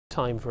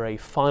Time for a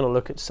final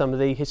look at some of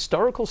the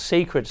historical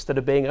secrets that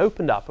are being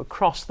opened up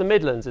across the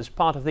Midlands as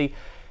part of the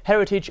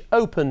Heritage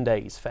Open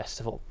Days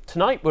Festival.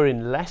 Tonight we're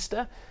in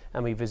Leicester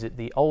and we visit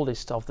the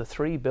oldest of the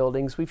three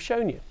buildings we've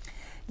shown you.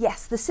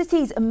 Yes, the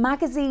city's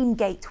magazine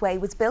gateway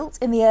was built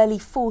in the early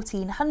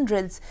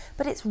 1400s,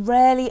 but it's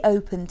rarely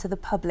open to the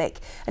public.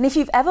 And if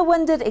you've ever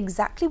wondered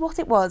exactly what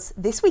it was,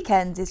 this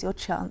weekend is your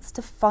chance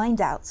to find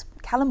out.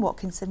 Callum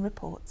Watkinson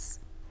reports.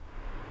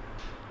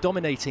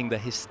 Dominating the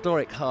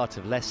historic heart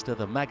of Leicester,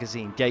 the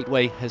magazine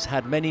gateway has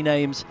had many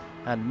names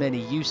and many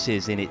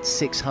uses in its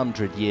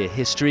 600-year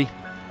history.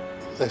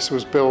 This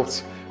was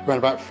built around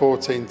about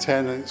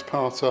 1410 and it's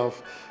part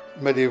of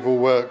medieval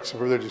works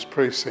of religious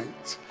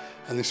precinct,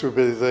 and this would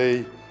be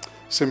the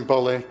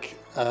symbolic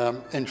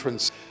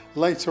entrance.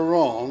 Later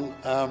on,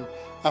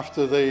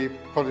 after the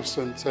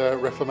Protestant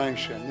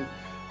Reformation,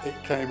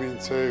 it came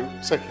into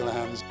secular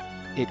hands.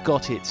 It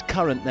got its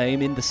current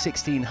name in the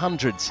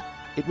 1600s.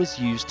 It was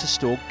used to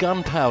store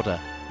gunpowder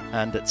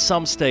and at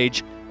some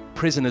stage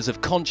prisoners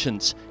of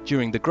conscience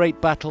during the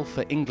great battle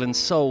for England's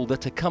soul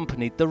that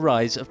accompanied the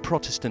rise of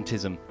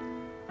Protestantism.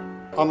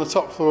 On the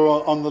top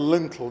floor, on the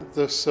lintel,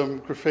 there's some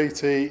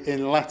graffiti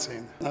in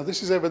Latin. Now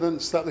this is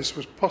evidence that this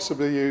was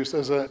possibly used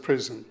as a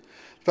prison.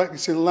 The fact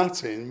it's in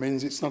Latin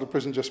means it's not a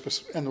prison just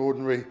for an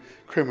ordinary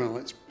criminal,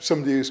 it's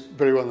somebody who's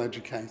very well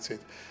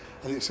educated.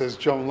 And it says,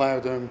 John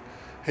Loudon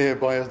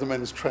hereby as the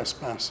men's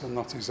trespass and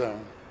not his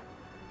own.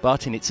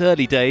 But in its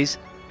early days,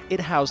 it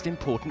housed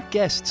important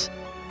guests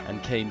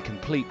and came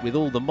complete with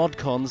all the mod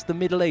cons the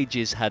Middle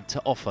Ages had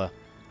to offer.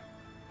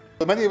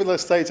 Many of the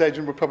estate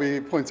agents would probably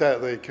point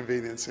out the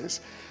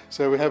conveniences.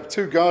 So we have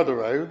two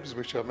garderobes,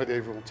 which are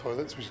medieval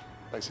toilets, which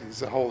basically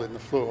is a hole in the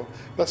floor.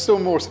 That's still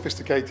more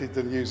sophisticated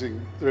than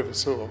using the River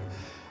Soar.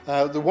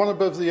 The one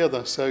above the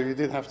other, so you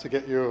did have to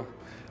get your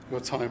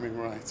timing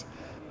right.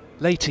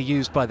 Later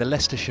used by the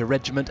Leicestershire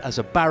Regiment as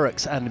a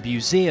barracks and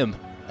museum,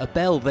 a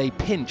bell they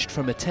pinched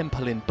from a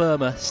temple in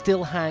Burma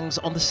still hangs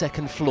on the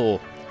second floor.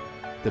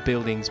 The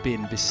building's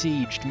been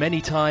besieged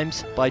many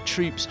times by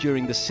troops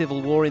during the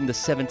Civil War in the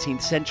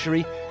 17th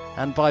century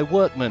and by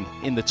workmen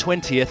in the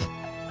 20th,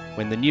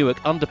 when the Newark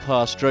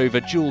underpass drove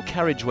a dual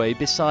carriageway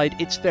beside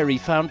its very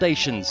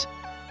foundations.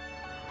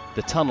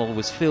 The tunnel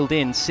was filled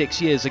in 6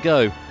 years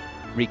ago,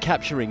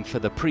 recapturing for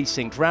the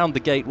precinct round the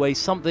gateway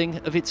something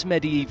of its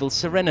medieval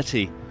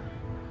serenity.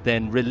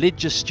 Then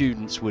religious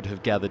students would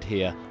have gathered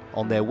here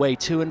on their way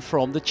to and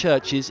from the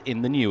churches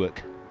in the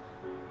Newark.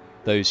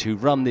 Those who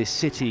run this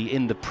city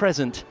in the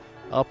present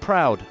are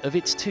proud of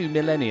its 2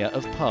 millennia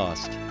of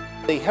past.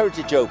 The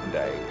Heritage Open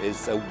Day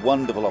is a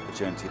wonderful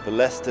opportunity for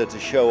Leicester to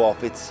show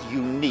off its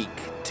unique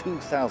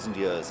 2,000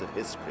 years of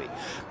history.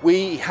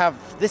 We have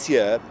this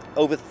year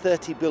over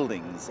 30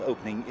 buildings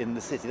opening in the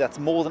city. That's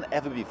more than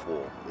ever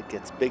before. It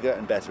gets bigger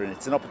and better, and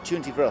it's an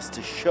opportunity for us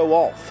to show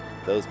off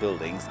those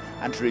buildings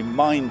and to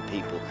remind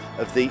people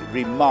of the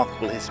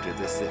remarkable history of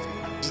this city.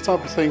 It's the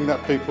type of thing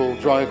that people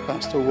drive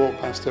past or walk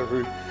past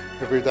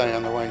every day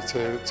on the way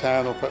to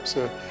town or perhaps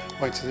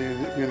way to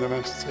the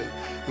university,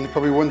 and you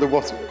probably wonder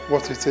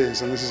what it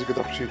is, and this is a good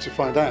opportunity to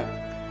find out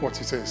what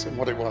it is and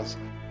what it was.